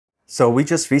So we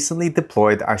just recently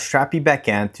deployed our Strapi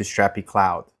backend to Strapi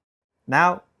Cloud.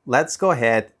 Now let's go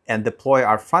ahead and deploy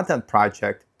our frontend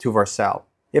project to Vercel.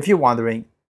 If you're wondering,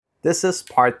 this is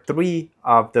part 3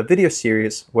 of the video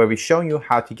series where we show you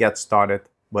how to get started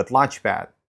with Launchpad,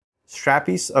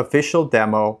 Strapi's official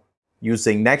demo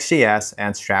using Next.js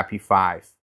and Strapi 5.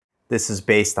 This is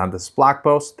based on this blog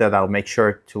post that I'll make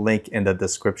sure to link in the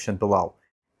description below.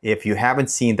 If you haven't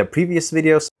seen the previous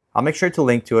videos, I'll make sure to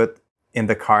link to it in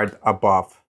the card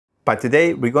above. But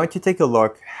today we're going to take a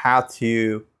look how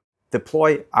to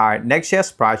deploy our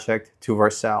Next.js project to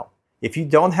Vercel. If you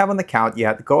don't have an account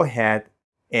yet, go ahead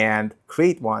and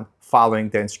create one following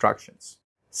the instructions.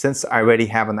 Since I already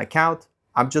have an account,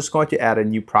 I'm just going to add a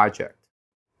new project.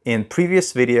 In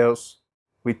previous videos,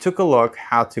 we took a look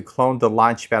how to clone the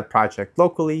Launchpad project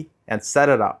locally and set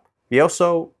it up. We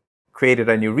also created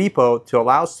a new repo to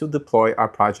allow us to deploy our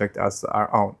project as our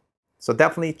own. So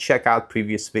definitely check out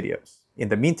previous videos. In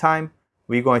the meantime,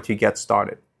 we're going to get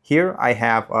started. Here I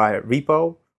have a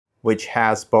repo which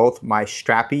has both my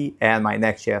Strapi and my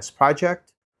Next.js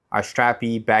project. Our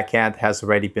Strapi backend has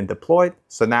already been deployed.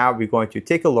 So now we're going to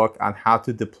take a look on how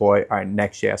to deploy our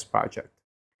Next.js project.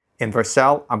 In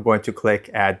Vercel, I'm going to click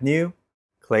Add New,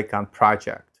 click on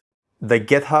Project. The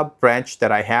GitHub branch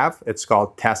that I have, it's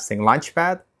called Testing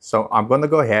Launchpad. So I'm going to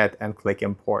go ahead and click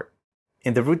Import.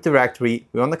 In the root directory,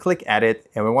 we want to click Edit,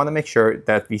 and we want to make sure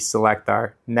that we select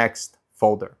our Next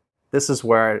folder. This is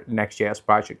where our Next.js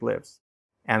project lives.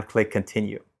 And click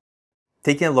Continue.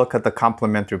 Taking a look at the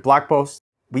complementary blog post,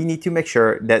 we need to make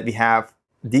sure that we have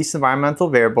these environmental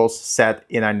variables set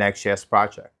in our Next.js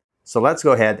project. So let's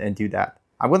go ahead and do that.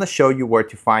 I'm going to show you where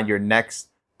to find your next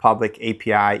public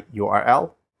API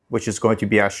URL, which is going to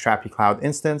be our Strapi Cloud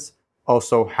instance,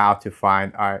 also how to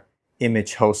find our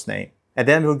image host name. And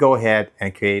then we'll go ahead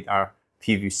and create our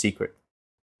preview secret.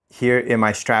 Here in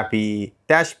my Strapi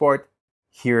dashboard,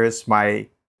 here's my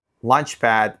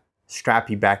Launchpad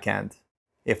Strapi backend.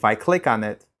 If I click on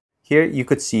it, here you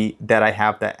could see that I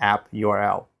have the app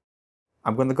URL.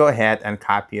 I'm going to go ahead and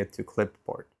copy it to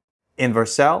clipboard. In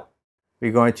Vercel,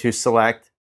 we're going to select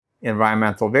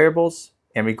environmental variables,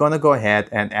 and we're going to go ahead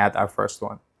and add our first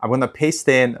one. I'm going to paste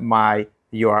in my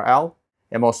URL,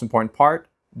 and most important part,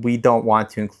 we don't want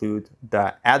to include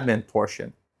the admin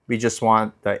portion. We just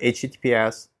want the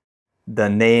HTTPS, the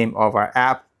name of our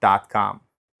app.com.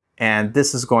 And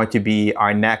this is going to be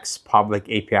our next public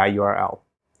API URL.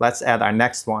 Let's add our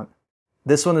next one.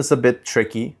 This one is a bit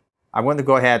tricky. I'm going to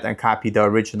go ahead and copy the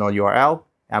original URL,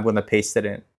 and I'm going to paste it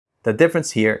in. The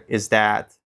difference here is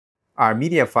that our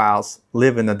media files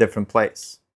live in a different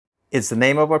place. It's the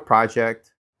name of our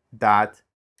project,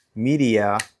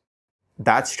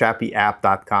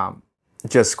 media.strapiapp.com.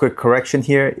 Just quick correction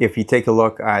here. If you take a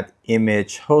look at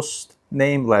image host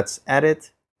name, let's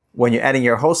edit. When you're adding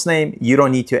your host name, you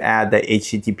don't need to add the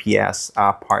HTTPS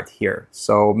part here.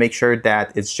 So make sure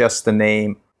that it's just the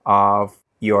name of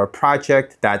your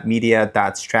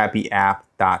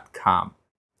project.media.strapiapp.com.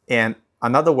 And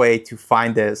another way to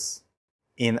find this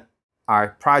in our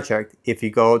project, if you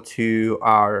go to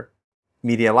our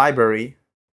media library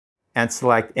and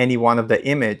select any one of the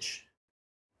image,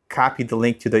 copy the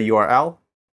link to the URL.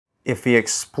 If we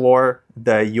explore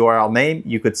the URL name,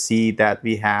 you could see that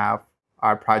we have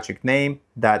our project name,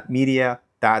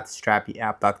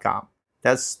 media.strapiapp.com.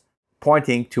 That's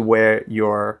pointing to where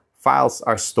your files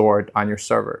are stored on your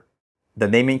server. The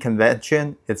naming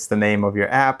convention, it's the name of your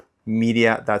app,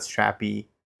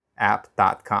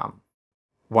 media.strapiapp.com.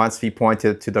 Once we point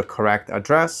it to the correct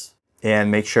address,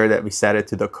 and make sure that we set it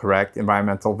to the correct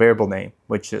environmental variable name,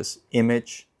 which is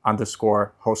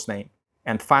image_hostname.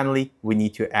 And finally, we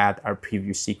need to add our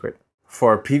preview secret.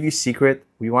 For our preview secret,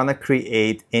 we want to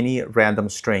create any random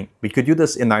string. We could do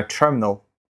this in our terminal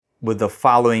with the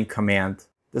following command.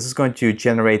 This is going to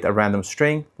generate a random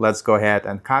string. Let's go ahead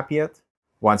and copy it.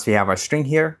 Once we have our string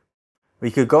here,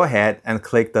 we could go ahead and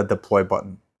click the deploy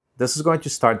button. This is going to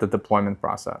start the deployment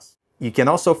process. You can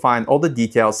also find all the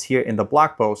details here in the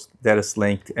blog post that is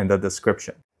linked in the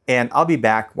description. And I'll be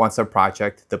back once our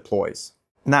project deploys.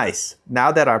 Nice.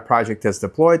 Now that our project is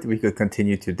deployed, we could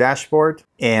continue to dashboard,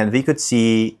 and we could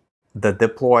see the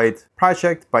deployed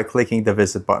project by clicking the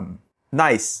visit button.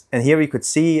 Nice. And here we could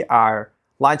see our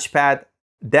Launchpad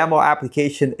demo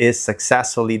application is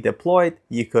successfully deployed.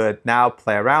 You could now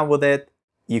play around with it.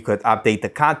 You could update the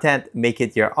content, make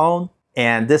it your own.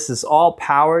 And this is all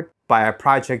powered by a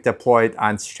project deployed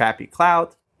on Strapi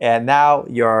Cloud. And now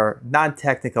your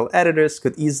non-technical editors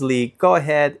could easily go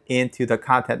ahead into the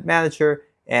content manager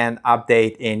and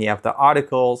update any of the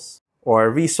articles or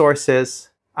resources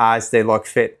as they look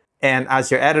fit. And as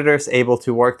your editor is able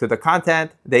to work through the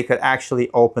content, they could actually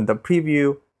open the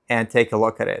preview and take a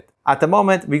look at it. At the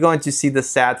moment, we're going to see the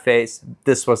sad face.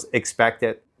 This was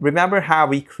expected. Remember how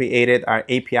we created our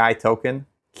API token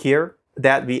here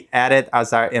that we added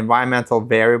as our environmental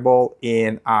variable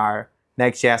in our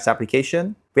Next.js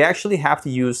application? We actually have to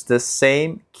use the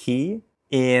same key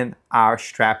in our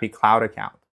Strapi Cloud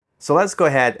account. So let's go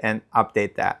ahead and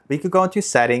update that. We could go into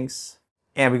settings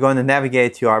and we're going to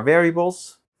navigate to our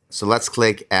variables. So let's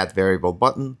click add variable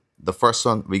button. The first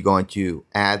one we're going to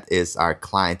add is our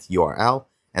client URL.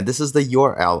 And this is the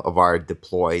URL of our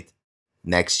deployed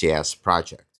Next.js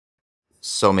project.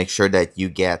 So make sure that you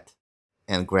get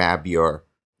and grab your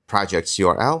project's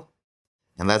URL.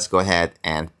 And let's go ahead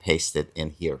and paste it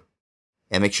in here.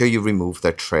 And make sure you remove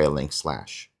the trailing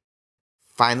slash.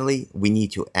 Finally, we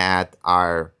need to add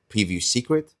our preview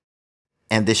secret.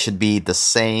 And this should be the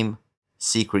same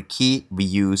secret key we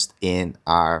used in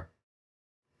our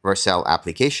Vercel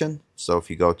application. So if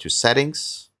you go to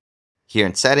settings, here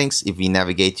in settings, if we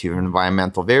navigate to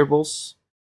environmental variables,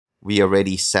 we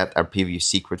already set our preview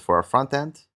secret for our front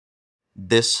end.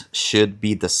 This should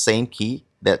be the same key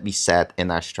that we set in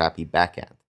our Strapi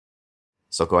backend.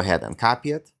 So go ahead and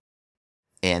copy it.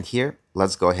 And here,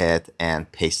 let's go ahead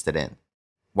and paste it in.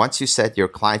 Once you set your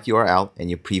client URL and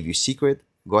your preview secret,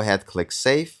 go ahead, click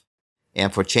Save.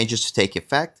 And for changes to take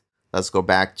effect, let's go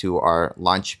back to our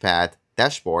Launchpad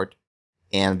dashboard,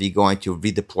 and we're going to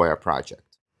redeploy our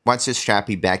project. Once your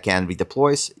Strapi backend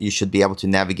redeploys, you should be able to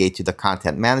navigate to the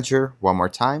Content Manager one more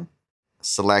time.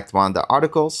 Select one of the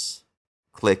articles,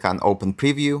 click on Open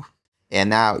Preview, and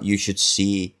now you should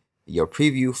see your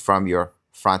preview from your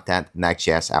front-end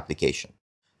Next.js application.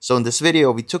 So in this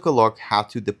video, we took a look how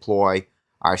to deploy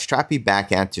our Strapi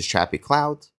backend to Strapi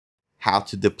Cloud, how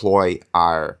to deploy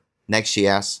our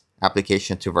Next.js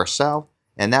application to Vercel,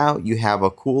 and now you have a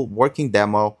cool working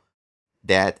demo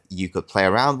that you could play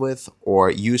around with or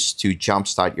use to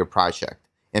jumpstart your project.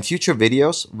 In future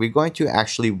videos, we're going to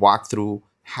actually walk through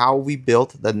how we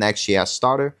built the Next.js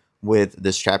starter with the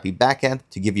Strapi backend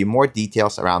to give you more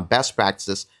details around best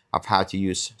practices of how to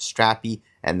use Strapi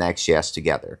and Next.js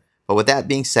together. But with that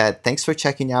being said, thanks for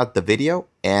checking out the video,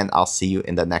 and I'll see you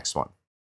in the next one.